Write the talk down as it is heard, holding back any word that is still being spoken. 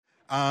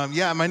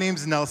Yeah, my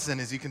name's Nelson.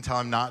 As you can tell,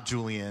 I'm not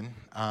Julian.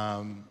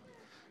 I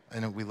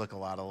know we look a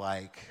lot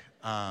alike.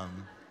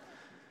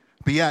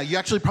 But yeah, you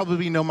actually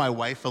probably know my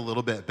wife a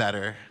little bit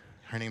better.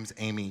 Her name's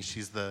Amy.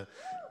 She's the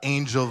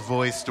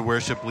angel-voiced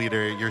worship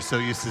leader you're so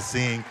used to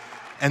seeing.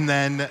 And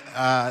then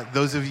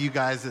those of you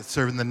guys that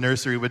serve in the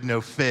nursery would know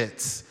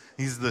Fitz.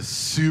 He's the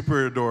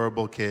super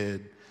adorable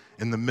kid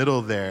in the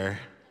middle there.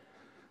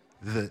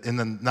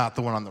 Not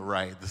the one on the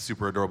right. The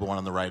super adorable one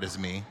on the right is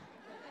me.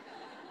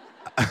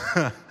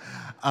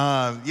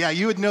 Yeah,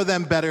 you would know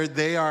them better.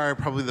 They are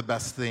probably the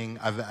best thing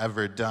I've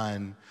ever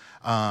done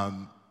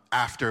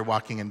after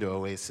walking into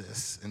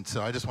Oasis. And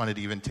so I just wanted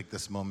to even take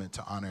this moment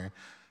to honor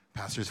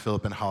Pastors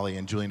Philip and Holly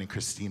and Julian and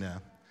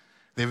Christina.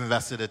 They've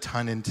invested a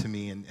ton into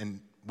me, and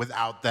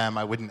without them,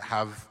 I wouldn't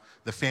have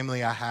the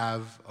family I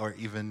have or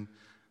even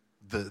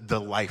the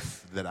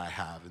life that I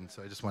have. And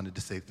so I just wanted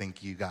to say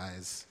thank you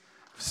guys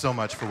so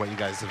much for what you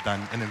guys have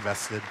done and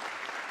invested.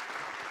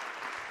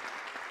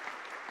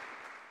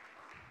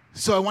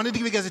 So I wanted to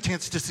give you guys a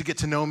chance just to get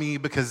to know me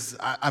because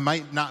I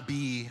might not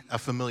be a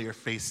familiar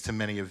face to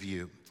many of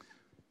you.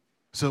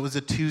 So it was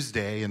a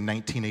Tuesday in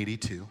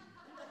 1982,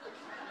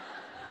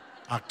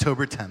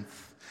 October 10th.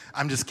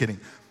 I'm just kidding.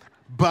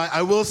 But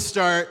I will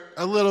start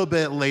a little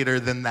bit later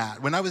than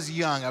that. When I was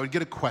young, I would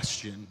get a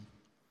question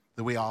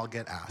that we all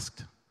get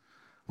asked.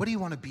 What do you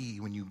want to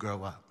be when you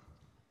grow up?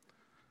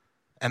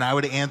 And I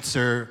would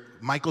answer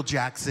Michael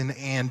Jackson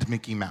and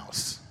Mickey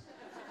Mouse.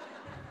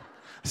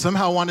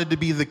 Somehow wanted to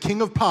be the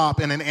king of pop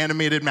and an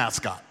animated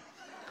mascot.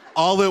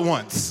 All at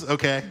once,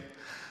 okay?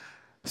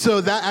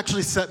 So that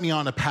actually set me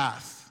on a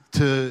path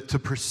to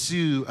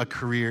pursue a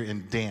career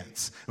in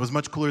dance. It was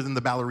much cooler than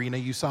the ballerina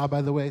you saw,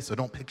 by the way, so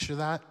don't picture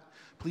that,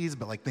 please,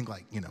 but think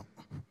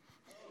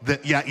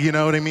yeah, you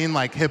know what I mean?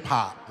 Like hip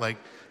hop, I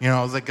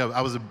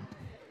was a,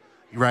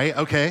 right?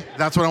 Okay,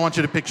 that's what I want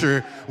you to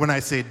picture when I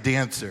say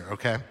dancer,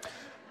 okay?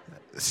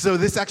 So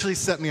this actually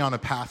set me on a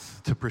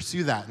path to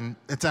pursue that, and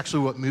it's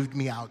actually what moved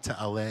me out to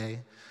LA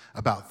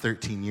about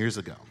 13 years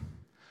ago.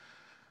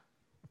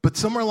 But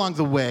somewhere along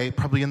the way,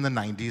 probably in the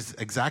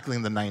 90s, exactly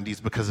in the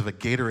 90s, because of a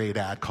Gatorade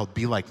ad called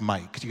Be Like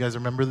Mike. Do you guys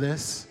remember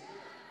this?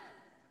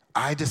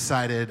 I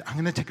decided I'm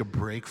gonna take a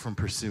break from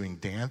pursuing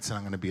dance and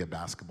I'm gonna be a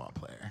basketball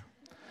player.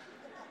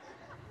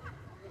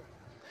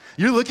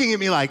 You're looking at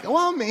me like,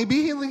 well,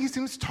 maybe, he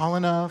seems tall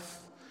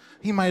enough.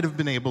 He might have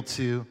been able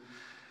to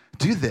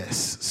do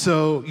this.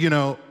 So,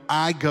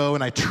 I go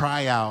and I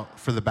try out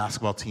for the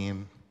basketball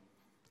team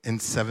in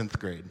 7th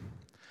grade.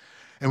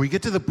 And we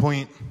get to the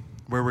point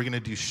where we're gonna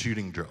do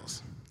shooting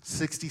drills.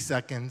 60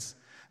 seconds,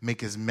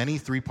 make as many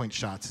three-point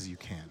shots as you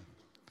can.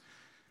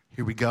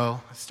 Here we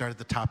go. Start at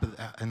the top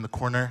in the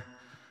corner,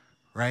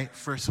 right?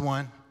 First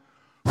one,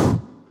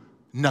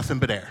 nothing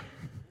but air.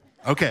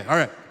 Okay, all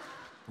right.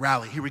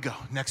 Rally, here we go.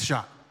 Next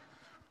shot.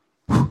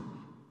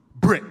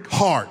 Brick,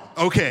 hard.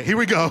 Okay, here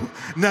we go.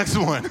 Next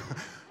one.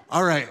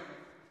 All right.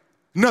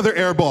 Another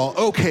air ball.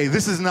 Okay,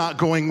 this is not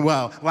going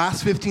well.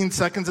 Last 15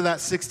 seconds of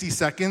that 60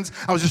 seconds,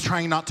 I was just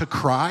trying not to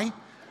cry.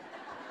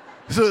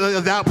 So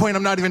at that point,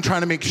 I'm not even trying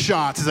to make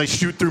shots as I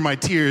shoot through my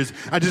tears.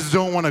 I just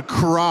don't want to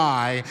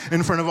cry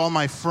in front of all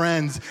my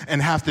friends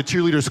and half the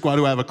cheerleader squad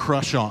who I have a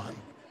crush on.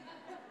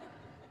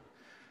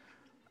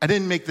 I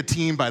didn't make the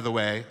team, by the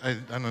way. I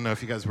don't know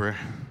if you guys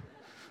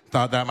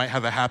thought that might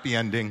have a happy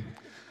ending.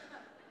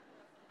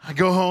 I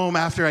go home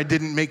after I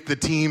didn't make the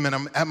team, and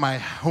I'm at my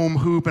home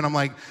hoop, and I'm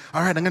like,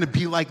 all right, I'm going to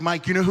be like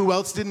Mike. You know who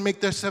else didn't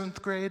make their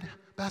 7th grade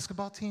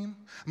basketball team?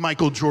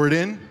 Michael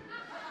Jordan.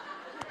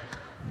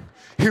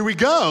 Here we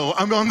go.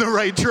 I'm on the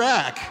right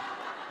track.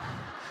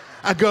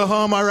 I go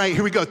home. All right,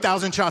 here we go.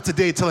 1,000 shots a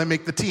day till I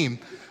make the team.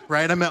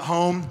 Right? I'm at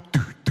home.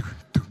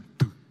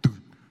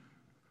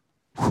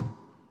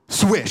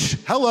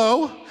 Swish.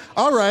 Hello.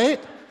 All right.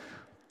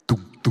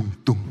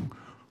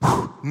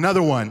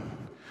 Another one.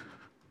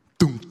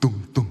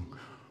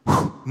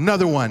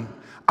 Another one.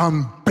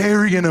 I'm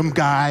burying them,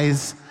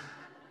 guys.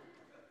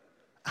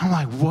 I'm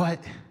like, what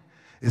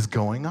is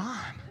going on?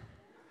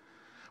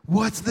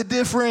 What's the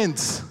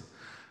difference?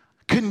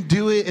 Couldn't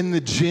do it in the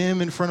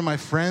gym in front of my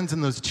friends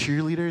and those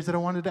cheerleaders that I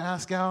wanted to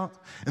ask out.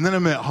 And then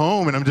I'm at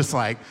home and I'm just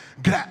like,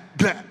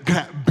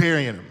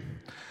 burying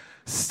them.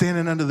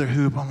 Standing under the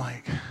hoop, I'm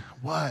like,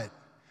 what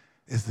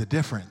is the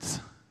difference?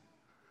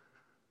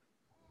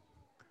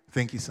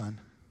 Thank you, son.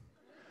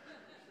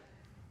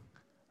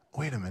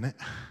 Wait a minute.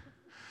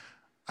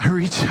 I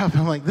reach up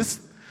and I'm like, this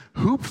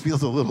hoop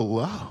feels a little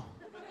low.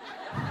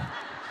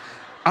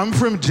 I'm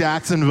from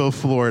Jacksonville,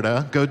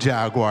 Florida. Go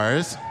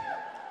Jaguars.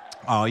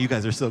 Oh, you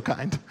guys are so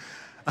kind.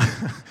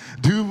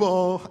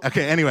 Duval.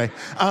 Okay, anyway.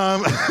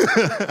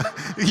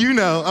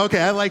 Okay,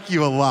 I like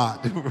you a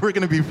lot. We're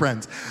going to be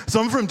friends. So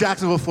I'm from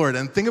Jacksonville, Florida.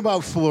 And the thing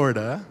about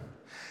Florida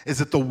is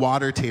that the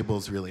water table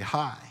is really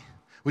high,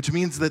 which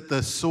means that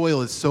the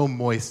soil is so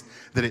moist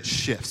that it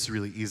shifts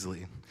really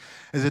easily.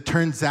 As it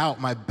turns out,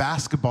 my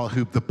basketball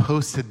hoop, the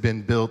post had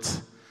been built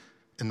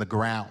in the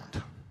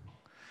ground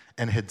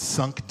and had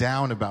sunk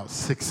down about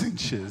 6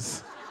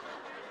 inches.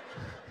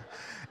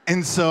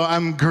 And so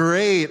I'm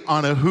great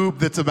on a hoop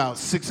that's about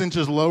 6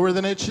 inches lower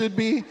than it should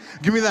be.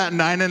 Give me that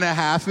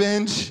 9.5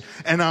 inch,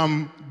 and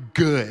I'm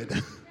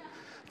good.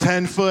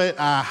 10 foot,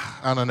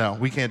 I don't know.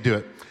 We can't do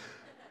it.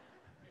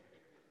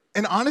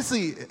 And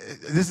honestly,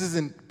 this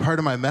isn't part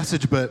of my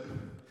message, but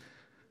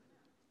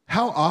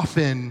how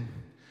often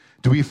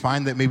do we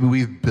find that maybe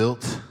we've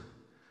built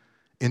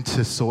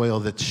into soil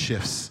that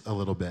shifts a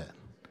little bit?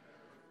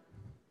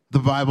 The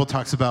Bible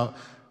talks about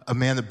a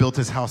man that built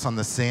his house on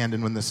the sand,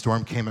 and when the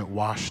storm came, it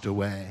washed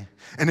away.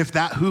 And if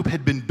that hoop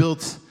had been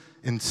built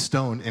in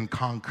stone and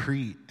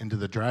concrete into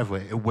the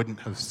driveway, it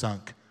wouldn't have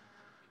sunk.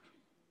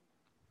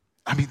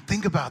 I mean,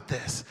 think about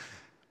this.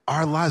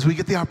 Our lives, we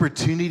get the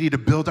opportunity to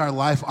build our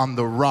life on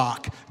the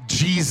rock,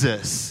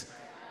 Jesus.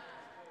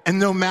 And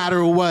no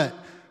matter what,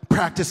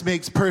 practice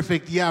makes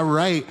perfect. Yeah,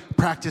 right.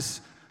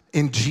 Practice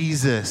in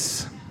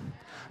Jesus,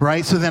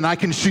 right? So then I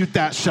can shoot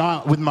that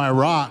shot with my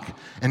rock,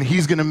 and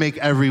he's going to make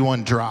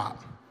everyone drop.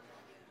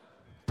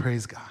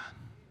 Praise God.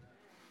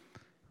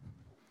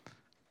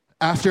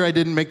 After I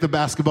didn't make the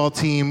basketball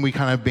team, we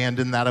kind of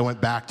abandoned that. I went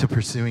back to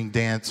pursuing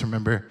dance.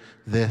 Remember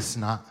this,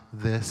 not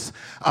this.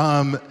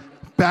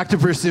 Back to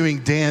pursuing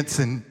dance.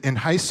 And in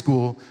high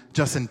school,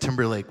 Justin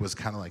Timberlake was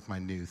kind of like my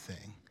new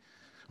thing.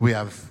 We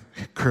have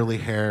curly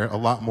hair, a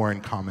lot more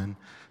in common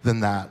than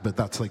that, but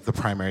that's like the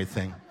primary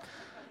thing.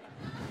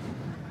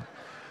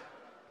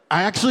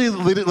 I actually,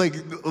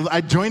 I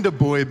joined a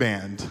boy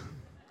band.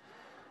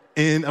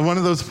 In one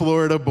of those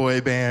Florida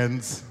boy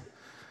bands,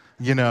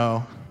 you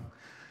know.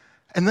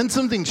 And then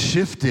something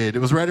shifted. It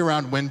was right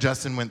around when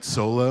Justin went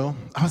solo.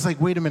 I was like,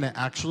 wait a minute,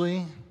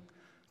 actually,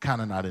 kind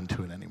of not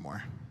into it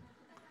anymore.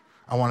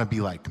 I want to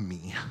be like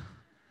me.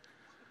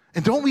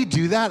 And don't we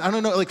do that? I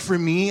don't know, like for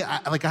me,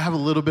 I have a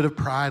little bit of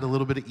pride, a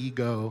little bit of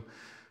ego,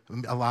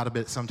 a lot of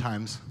it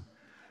sometimes,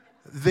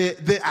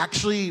 that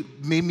actually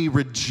made me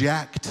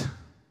reject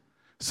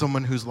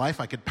someone whose life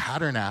I could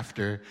pattern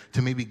after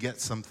to maybe get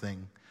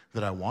something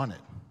that I wanted.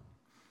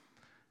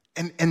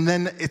 And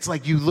then it's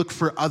like you look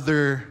for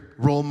other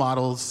role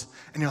models,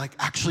 and you're like,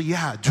 actually,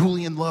 yeah,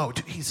 Julian Lowe,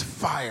 dude, he's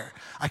fire.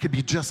 I could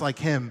be just like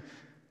him.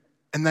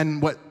 And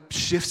then what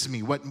shifts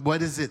me?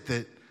 What is it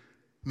that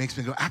makes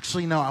me go,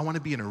 actually, no, I want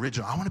to be an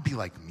original. I want to be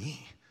like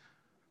me.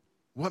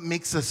 What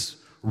makes us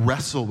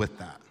wrestle with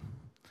that?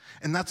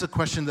 And that's a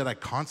question that I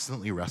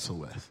constantly wrestle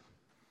with.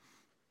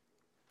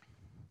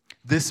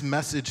 This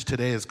message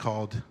today is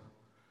called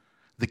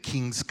The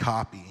King's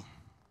Copy.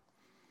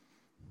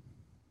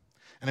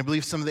 And I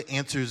believe some of the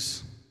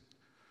answers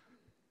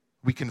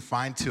we can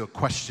find to a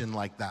question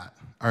like that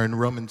are in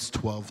Romans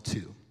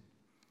 12:2.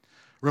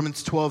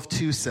 Romans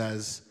 12:2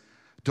 says,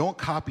 don't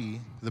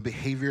copy the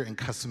behavior and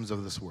customs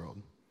of this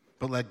world,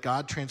 but let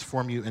God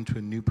transform you into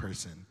a new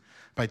person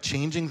by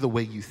changing the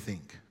way you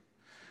think.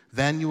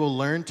 Then you will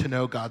learn to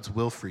know God's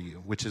will for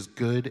you, which is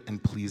good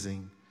and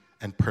pleasing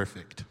and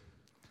perfect.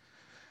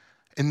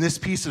 In this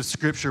piece of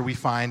scripture, we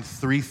find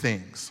three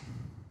things: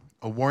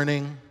 a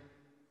warning,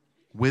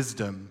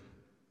 wisdom,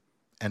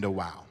 and a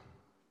wow.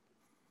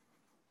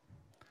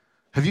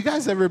 Have you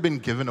guys ever been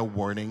given a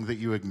warning that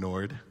you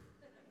ignored?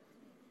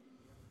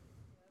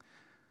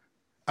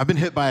 I've been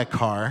hit by a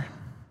car.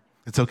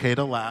 It's okay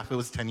to laugh. It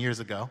was 10 years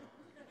ago.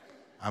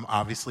 I'm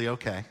obviously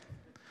okay.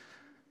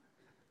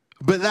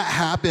 But that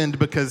happened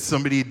because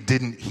somebody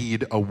didn't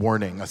heed a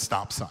warning, a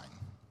stop sign.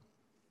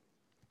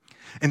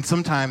 And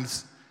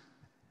sometimes,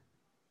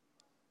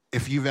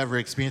 if you've ever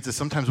experienced this,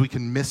 sometimes we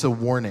can miss a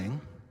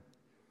warning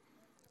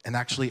and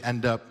actually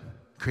end up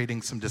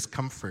creating some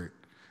discomfort.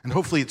 And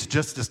hopefully it's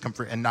just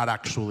discomfort and not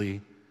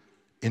actually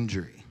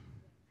injury.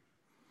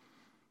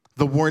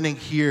 The warning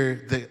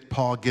here that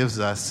Paul gives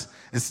us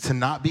is to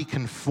not be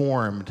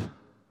conformed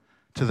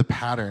to the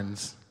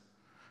patterns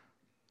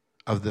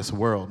of this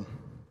world.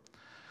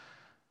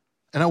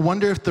 And I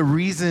wonder if the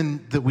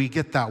reason that we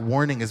get that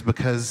warning is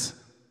because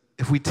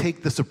if we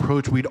take this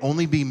approach, we'd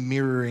only be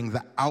mirroring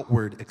the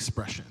outward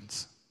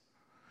expressions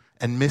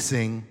and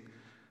missing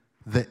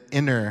the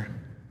inner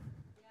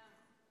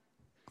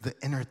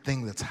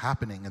thing that's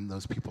happening in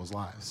those people's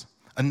lives.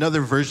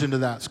 Another version of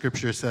that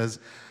scripture says,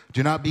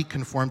 do not be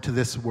conformed to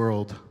this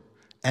world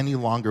any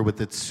longer with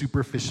its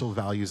superficial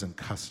values and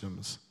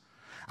customs.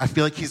 I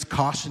feel like he's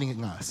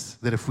cautioning us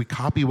that if we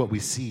copy what we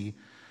see,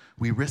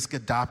 we risk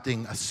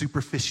adopting a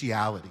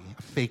superficiality,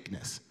 a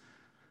fakeness,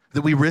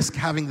 that we risk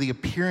having the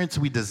appearance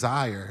we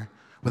desire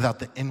without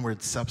the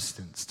inward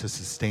substance to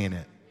sustain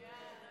it.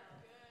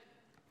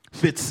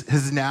 Fitz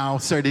has now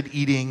started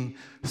eating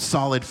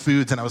solid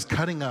foods, and I was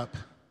cutting up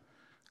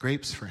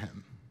grapes for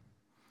him.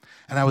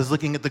 And I was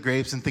looking at the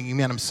grapes and thinking,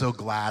 man, I'm so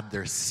glad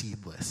they're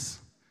seedless.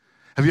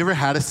 Have you ever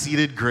had a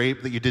seeded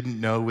grape that you didn't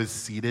know was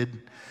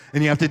seeded?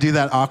 And you have to do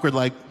that awkward,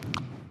 like,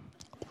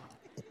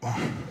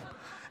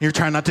 you're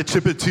trying not to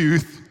chip a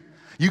tooth.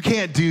 You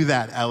can't do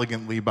that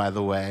elegantly, by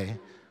the way.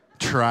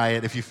 Try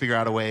it. If you figure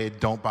out a way,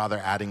 don't bother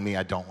adding me.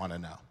 I don't want to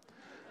know.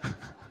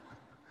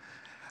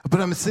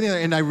 But I'm sitting there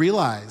and I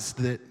realized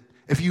that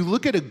if you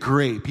look at a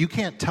grape, you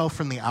can't tell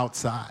from the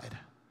outside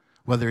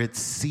whether it's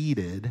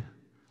seeded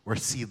or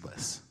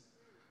seedless.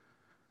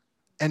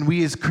 And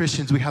we as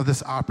Christians, we have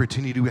this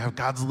opportunity. We have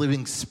God's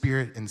living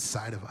Spirit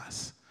inside of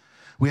us.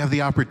 We have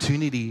the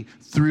opportunity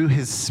through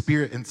his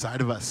Spirit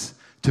inside of us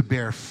to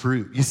bear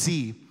fruit. You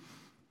see,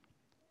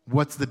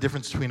 what's the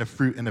difference between a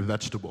fruit and a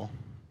vegetable?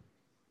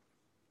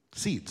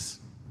 Seeds.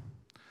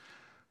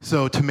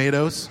 So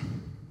tomatoes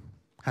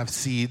have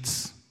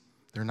seeds.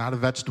 They're not a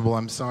vegetable,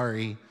 I'm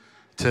sorry.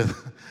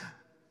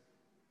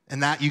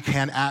 And that you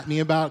can at me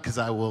about because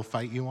I will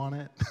fight you on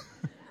it.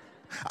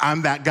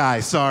 I'm that guy,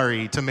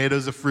 sorry.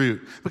 Tomato's a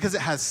fruit because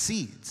it has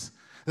seeds.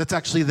 That's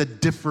actually the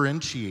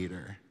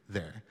differentiator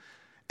there.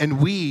 And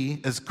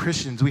we, as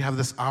Christians, we have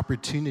this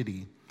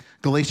opportunity.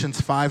 Galatians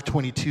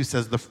 5:22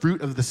 says, the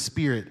fruit of the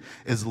Spirit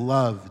is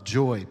love,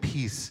 joy,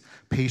 peace,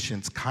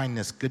 patience,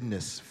 kindness,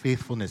 goodness,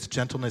 faithfulness,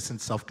 gentleness,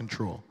 and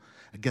self-control.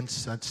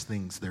 Against such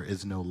things there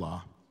is no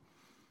law.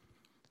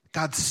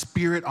 God's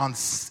Spirit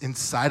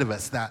inside of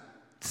us, that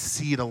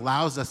seed,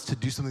 allows us to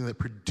do something that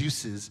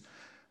produces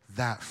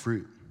that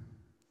fruit.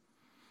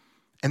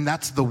 And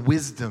that's the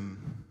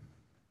wisdom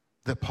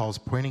that Paul's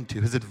pointing to.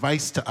 His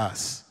advice to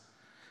us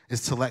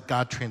is to let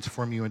God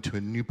transform you into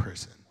a new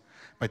person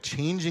by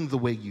changing the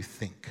way you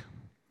think.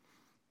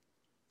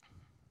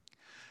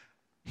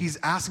 He's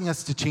asking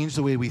us to change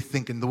the way we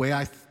think, and the way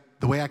I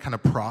kind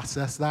of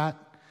process that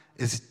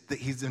is that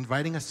he's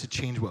inviting us to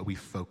change what we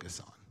focus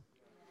on.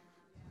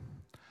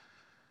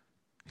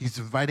 He's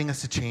inviting us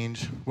to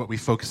change what we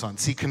focus on.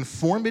 See,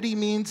 conformity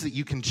means that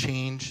you can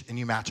change and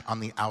you match on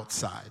the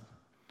outside.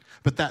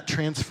 But that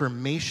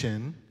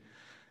transformation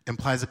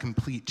implies a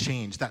complete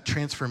change. That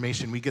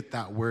transformation, we get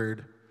that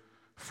word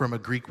from a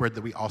Greek word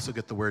that we also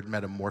get the word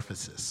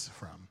metamorphosis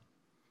from.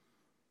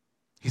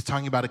 He's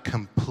talking about a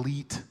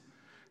complete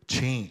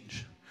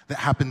change that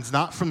happens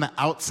not from the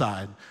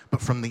outside,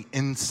 but from the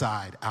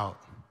inside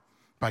out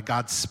by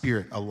God's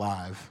Spirit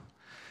alive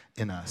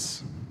in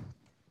us.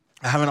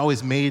 I haven't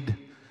always made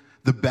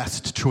the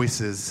best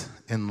choices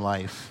in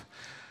life.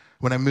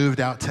 When I moved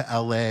out to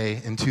LA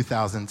in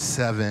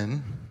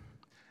 2007,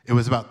 it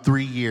was about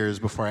 3 years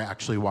before I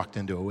actually walked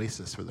into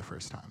Oasis for the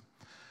first time.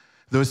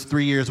 Those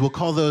 3 years, we'll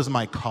call those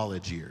my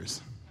college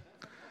years.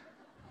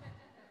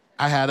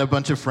 I had a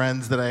bunch of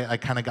friends that I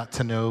kind of got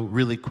to know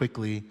really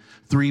quickly,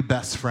 3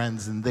 best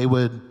friends, and we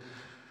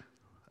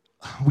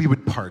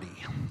would party.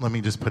 Let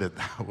me just put it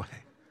that way.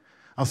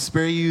 I'll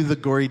spare you the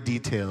gory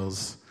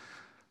details,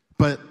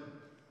 but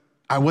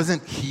I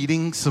wasn't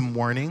heeding some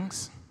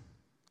warnings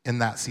in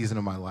that season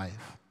of my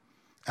life.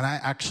 And I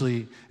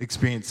actually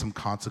experienced some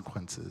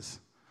consequences.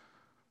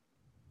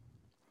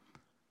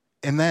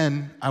 And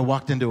then I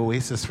walked into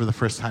Oasis for the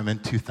first time in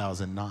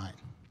 2009.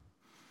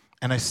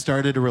 And I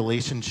started a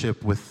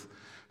relationship with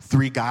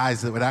 3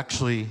 guys that would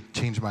actually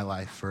change my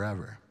life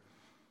forever.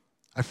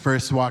 I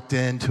first walked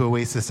into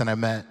Oasis and I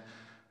met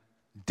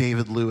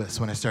David Lewis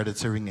when I started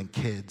serving in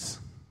kids.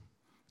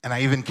 And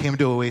I even came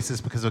to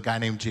Oasis because of a guy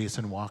named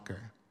Jason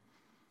Walker.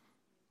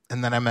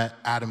 And then I met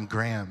Adam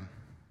Graham.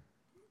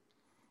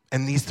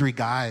 And these 3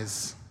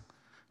 guys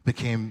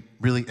became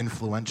really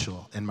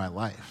influential in my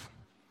life.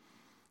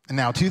 And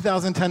now,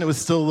 2010, it was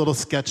still a little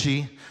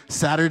sketchy.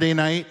 Saturday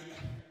night,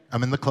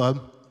 I'm in the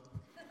club.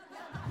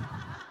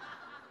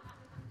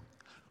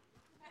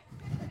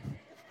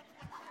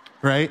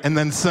 Right? And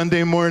then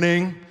Sunday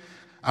morning,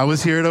 I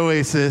was here at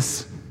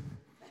Oasis.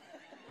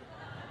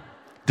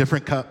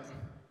 Different cup.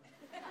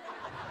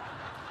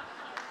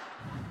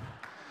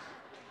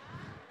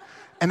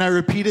 And I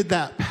repeated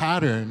that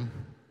pattern.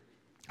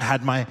 I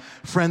had my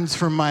friends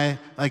from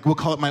we'll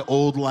call it my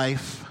old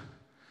life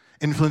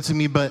influencing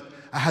me, but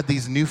I had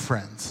these new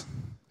friends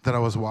that I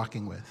was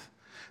walking with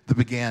that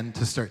began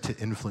to start to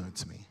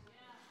influence me.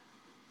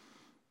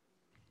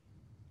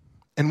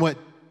 And what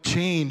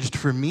changed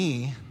for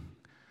me,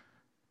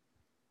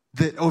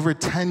 that over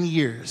 10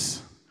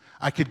 years,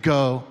 I could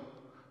go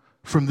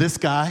from this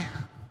guy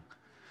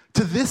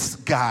to this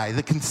guy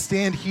that can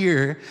stand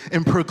here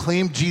and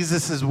proclaim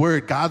Jesus'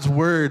 word, God's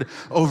word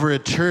over a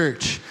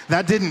church.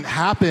 That didn't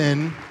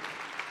happen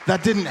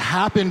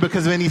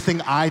because of anything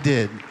I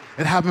did.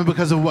 It happened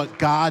because of what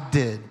God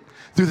did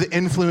through the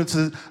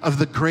influences of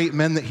the great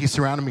men that he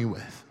surrounded me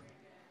with.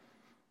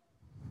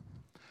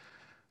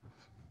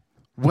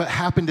 What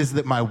happened is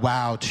that my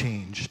wow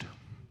changed.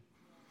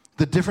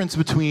 The difference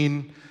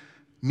between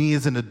me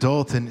as an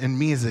adult and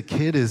me as a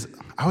kid is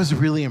I was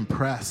really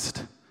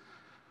impressed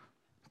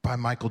by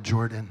Michael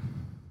Jordan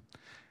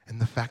and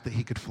the fact that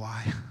he could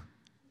fly.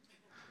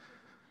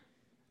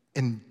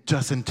 And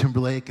Justin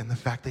Timberlake and the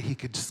fact that he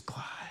could just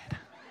glide.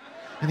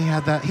 And he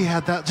had that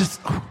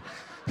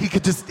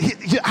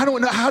I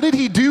don't know, how did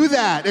he do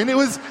that? And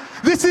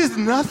this is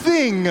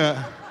nothing.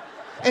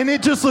 And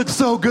it just looked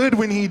so good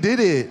when he did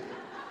it.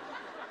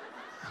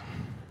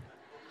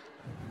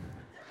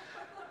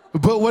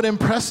 But what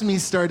impressed me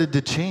started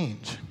to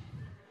change.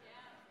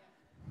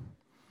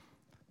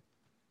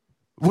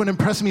 What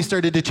impressed me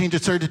started to change.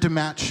 It started to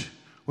match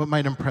what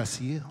might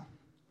impress you.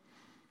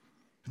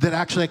 That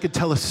actually I could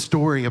tell a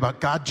story about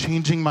God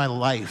changing my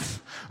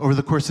life over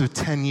the course of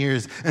 10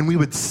 years, and we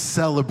would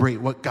celebrate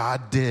what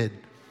God did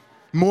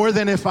more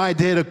than if I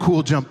did a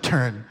cool jump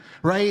turn,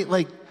 right?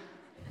 Like,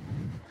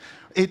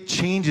 it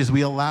changes.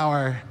 We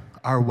allow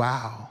our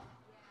wow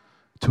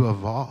to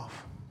evolve.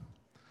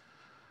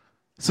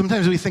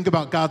 Sometimes we think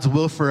about God's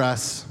will for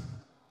us,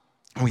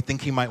 and we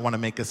think he might want to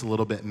make us a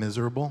little bit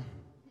miserable.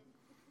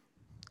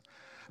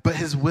 But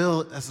his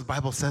will, as the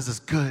Bible says, is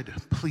good,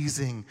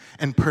 pleasing,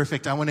 and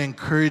perfect. I want to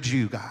encourage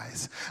you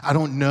guys. I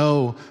don't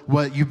know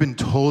what you've been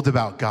told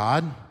about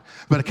God,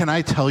 but can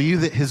I tell you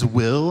that his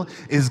will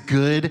is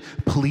good,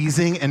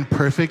 pleasing, and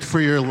perfect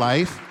for your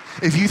life?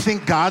 If you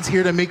think God's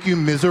here to make you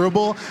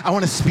miserable, I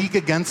want to speak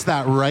against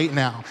that right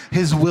now.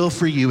 His will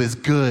for you is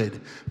good,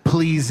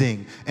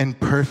 pleasing, and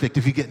perfect.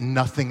 If you get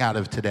nothing out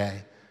of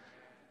today,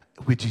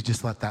 would you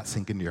just let that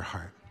sink into your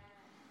heart?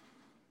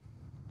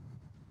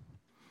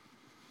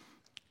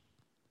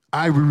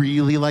 I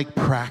really like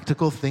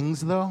practical things,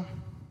 though.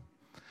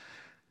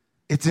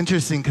 It's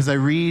interesting because I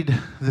read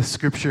the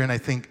scripture and I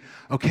think,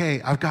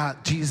 okay, I've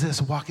got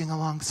Jesus walking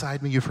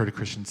alongside me. You've heard a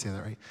Christian say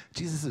that, right?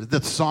 Jesus,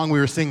 the song we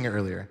were singing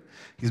earlier.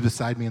 He's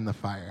beside me in the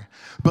fire.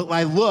 But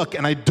I look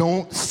and I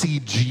don't see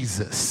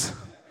Jesus,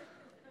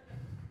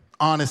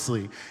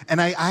 honestly.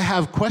 And I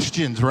have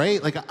questions,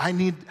 right? Like, I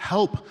need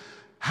help.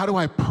 How do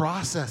I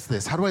process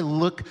this? How do I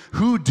look?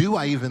 Who do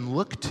I even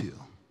look to?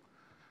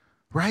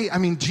 Right? I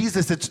mean,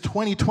 Jesus, it's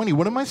 2020.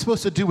 What am I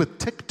supposed to do with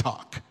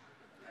TikTok?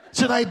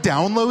 Should I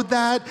download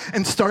that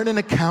and start an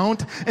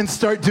account and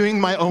start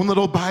doing my own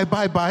little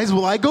buys?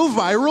 Will I go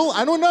viral?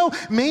 I don't know.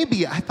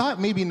 Maybe. I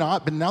thought maybe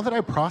not, but now that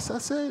I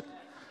process it,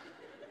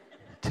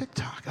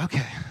 TikTok,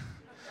 okay.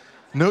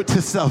 Note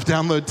to self,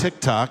 download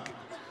TikTok.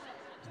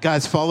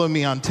 Guys, follow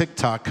me on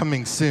TikTok,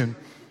 coming soon.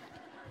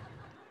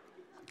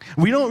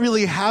 We don't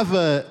really have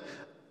a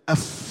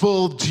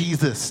full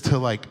Jesus to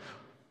like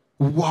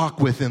walk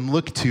with and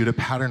look to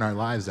pattern our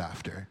lives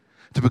after,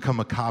 to become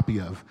a copy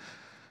of.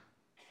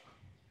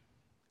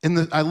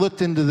 I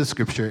looked into the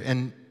scripture,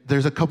 and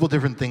there's a couple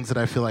different things that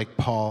I feel like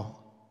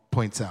Paul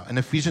points out. In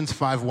Ephesians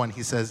 5:1,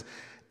 he says,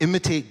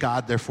 imitate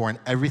God, therefore, in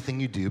everything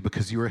you do,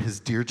 because you are his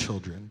dear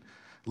children.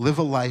 Live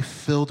a life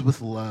filled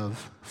with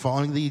love,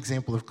 following the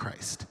example of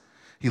Christ.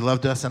 He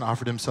loved us and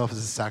offered himself as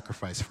a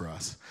sacrifice for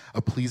us,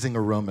 a pleasing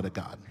aroma to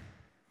God.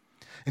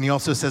 And he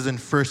also says in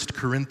 1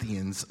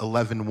 Corinthians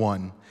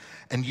 11:1,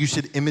 and you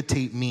should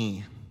imitate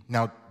me.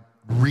 Now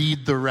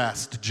read the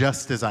rest,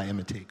 just as I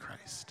imitate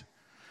Christ.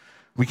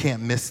 We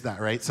can't miss that,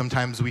 right?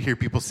 Sometimes we hear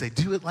people say,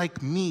 do it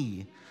like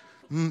me.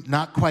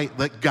 Not quite.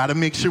 Got to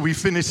make sure we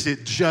finish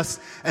it just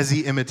as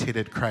he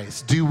imitated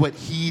Christ. Do what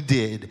he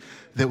did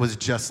that was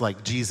just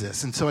like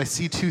Jesus. And so I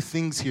see two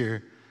things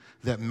here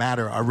that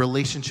matter: our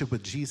relationship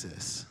with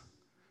Jesus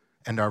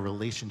and our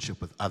relationship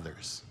with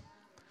others.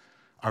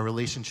 Our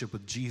relationship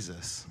with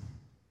Jesus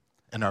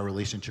and our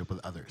relationship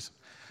with others.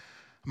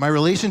 My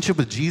relationship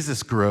with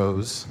Jesus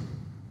grows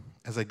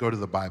as I go to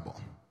the Bible.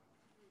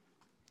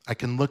 I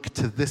can look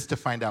to this to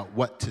find out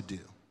what to do,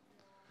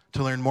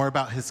 to learn more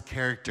about his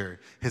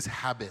character, his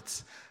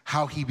habits,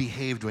 how he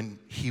behaved when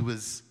he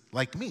was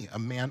like me, a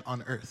man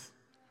on earth.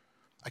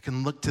 I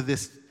can look to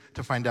this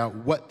to find out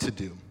what to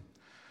do.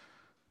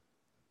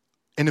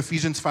 In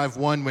Ephesians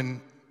 5:1,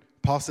 when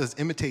Paul says,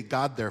 imitate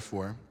God,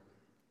 therefore,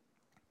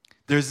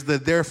 there's the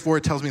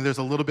therefore tells me there's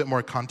a little bit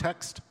more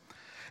context.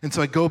 And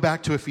so I go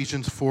back to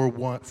Ephesians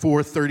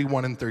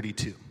 4:31 and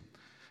 32.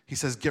 He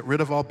says, get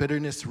rid of all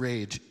bitterness,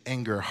 rage,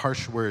 anger,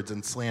 harsh words,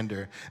 and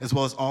slander, as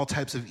well as all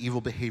types of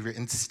evil behavior.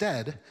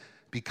 Instead,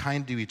 be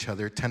kind to each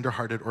other,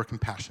 tenderhearted or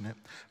compassionate,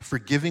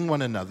 forgiving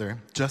one another,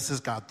 just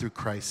as God through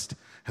Christ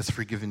has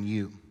forgiven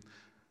you.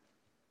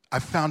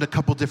 I've found a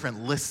couple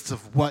different lists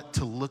of what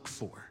to look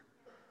for.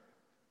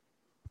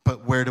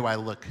 But where do I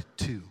look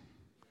to?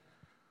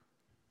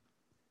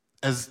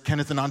 As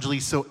Kenneth and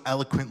Anjali so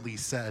eloquently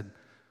said,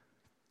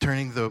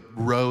 turning the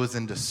rows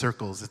into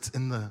circles, it's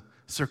in the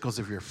circles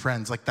of your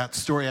friends. Like that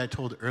story I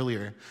told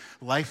earlier,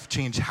 life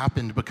change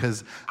happened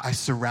because I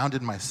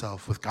surrounded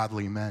myself with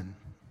godly men.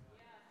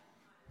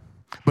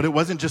 But it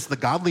wasn't just the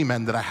godly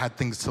men that I had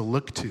things to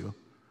look to.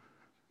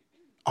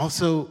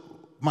 Also,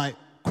 my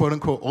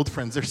quote-unquote old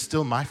friends, they're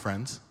still my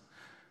friends.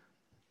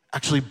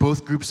 Actually,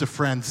 both groups of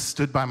friends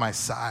stood by my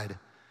side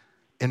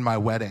in my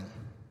wedding.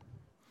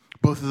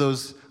 Both of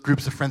those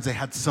groups of friends, they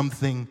had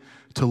something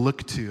to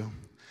look to.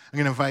 I'm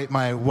going to invite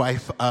my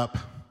wife up.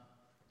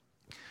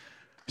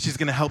 She's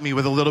going to help me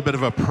with a little bit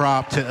of a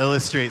prop to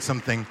illustrate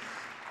something.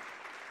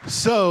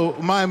 So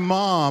my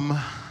mom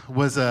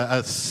was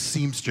a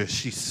seamstress.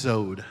 She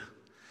sewed.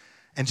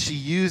 And she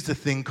used a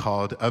thing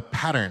called a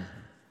pattern.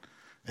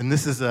 And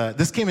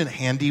this came in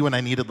handy when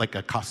I needed like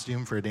a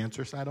costume for a dance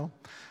recital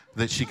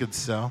that she could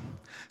sew.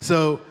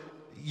 So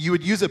you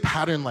would use a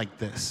pattern like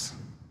this,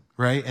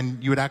 right?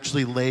 And you would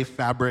actually lay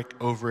fabric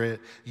over it,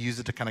 use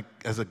it to kind of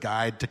as a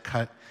guide to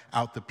cut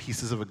out the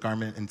pieces of a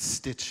garment and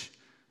stitch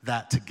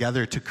that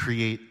together to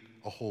create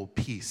a whole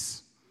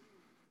piece.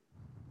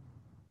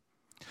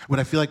 What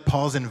I feel like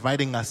Paul's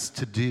inviting us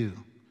to do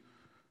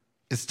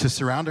is to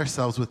surround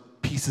ourselves with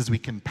pieces we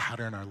can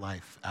pattern our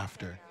life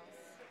after.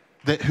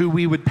 that who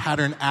we would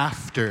pattern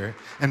after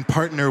and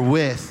partner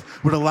with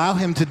would allow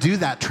him to do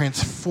that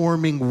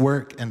transforming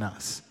work in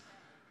us.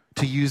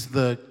 To use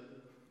the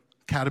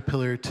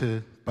caterpillar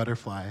to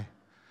butterfly,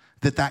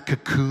 that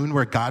cocoon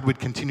where God would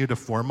continue to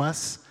form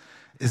us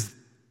is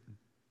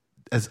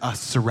as us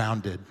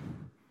surrounded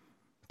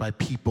by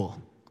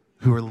people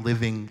who are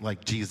living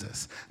like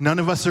Jesus. None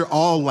of us are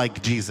all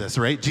like Jesus,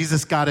 right?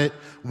 Jesus got it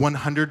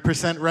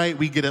 100% right.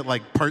 We get it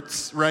like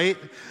parts right?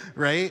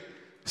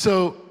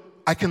 So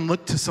I can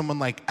look to someone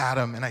like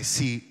Adam and I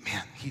see,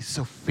 man, he's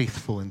so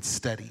faithful and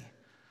steady.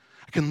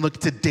 I can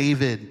look to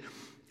David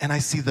and I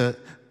see the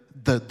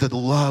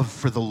love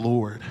for the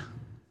Lord.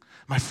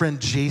 My friend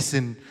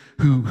Jason,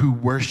 who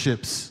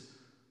worships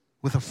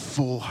with a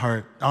full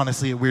heart.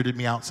 Honestly, it weirded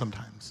me out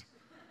sometimes.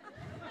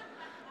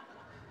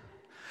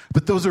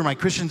 But those are my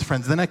Christian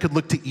friends. Then I could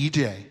look to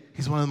EJ.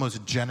 He's one of the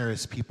most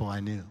generous people I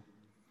knew.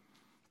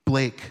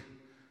 Blake,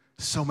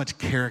 so much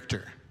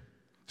character,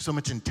 so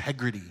much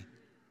integrity.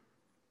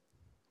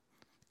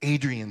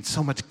 Adrian,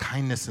 so much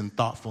kindness and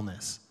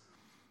thoughtfulness.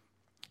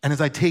 And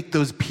as I take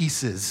those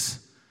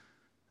pieces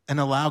and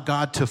allow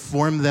God to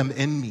form them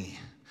in me,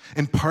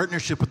 in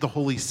partnership with the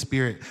Holy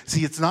Spirit.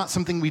 See, it's not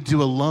something we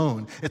do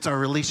alone. It's our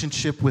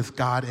relationship with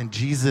God and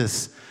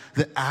Jesus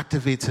that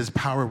activates his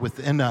power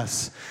within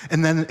us.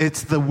 And then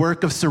it's the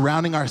work of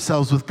surrounding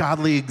ourselves with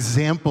godly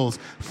examples,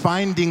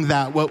 finding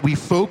that what we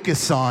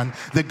focus on,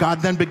 that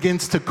God then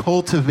begins to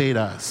cultivate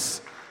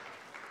us.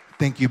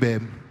 Thank you,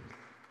 babe.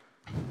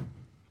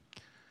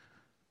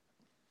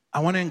 I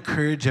want to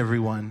encourage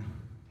everyone,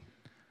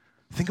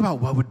 think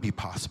about what would be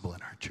possible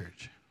in our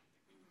church.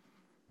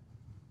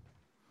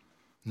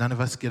 None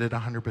of us get it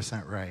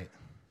 100% right.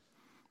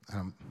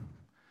 I'm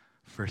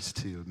first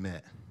to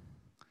admit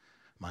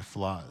my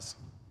flaws.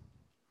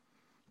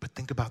 But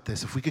think about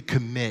this. If we could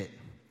commit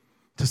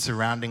to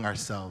surrounding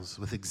ourselves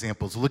with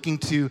examples,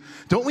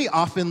 don't we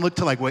often look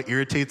to like what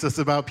irritates us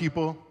about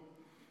people?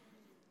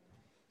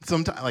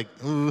 Sometimes, like,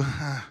 ooh,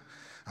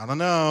 I don't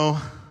know.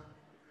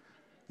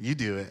 You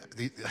do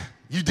it.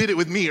 You did it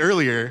with me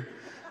earlier.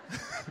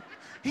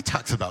 He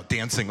talks about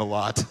dancing a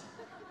lot.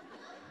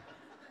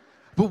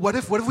 But what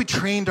if we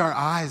trained our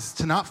eyes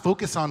to not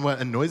focus on what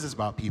annoys us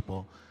about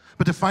people,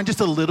 but to find just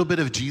a little bit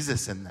of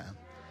Jesus in them?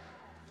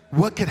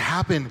 What could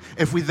happen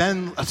if we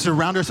then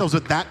surround ourselves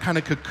with that kind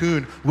of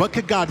cocoon? What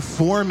could God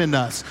form in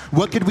us?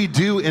 What could we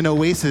do in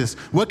Oasis?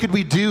 What could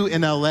we do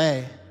in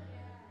LA?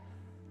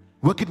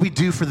 What could we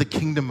do for the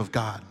kingdom of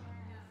God?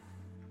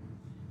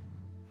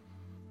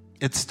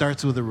 It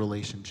starts with a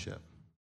relationship.